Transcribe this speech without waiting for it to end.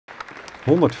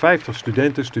150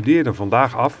 studenten studeerden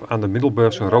vandaag af aan de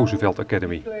Middelburgse Roosevelt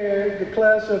Academy. The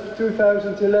class of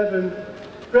 2011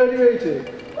 graduating.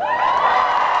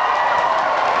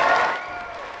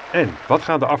 En wat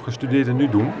gaan de afgestudeerden nu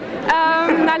doen?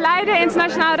 Naar Leiden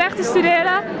internationaal rechten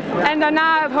studeren en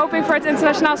daarna hoop ik voor het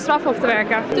internationaal strafhof te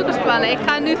werken. Toekomstplannen. Ik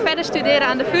ga nu verder studeren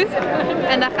aan de VU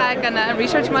en daar ga ik een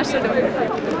research master doen.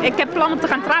 Ik heb plan om te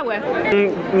gaan trouwen.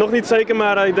 Nog niet zeker,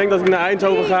 maar ik denk dat ik naar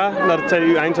Eindhoven ga, naar de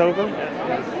TU Eindhoven.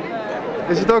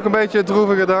 Is het ook een beetje een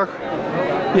droevige dag?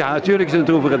 Ja, natuurlijk is het een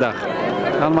droevige dag.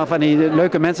 Allemaal van die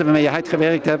leuke mensen waarmee je hard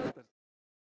gewerkt hebt.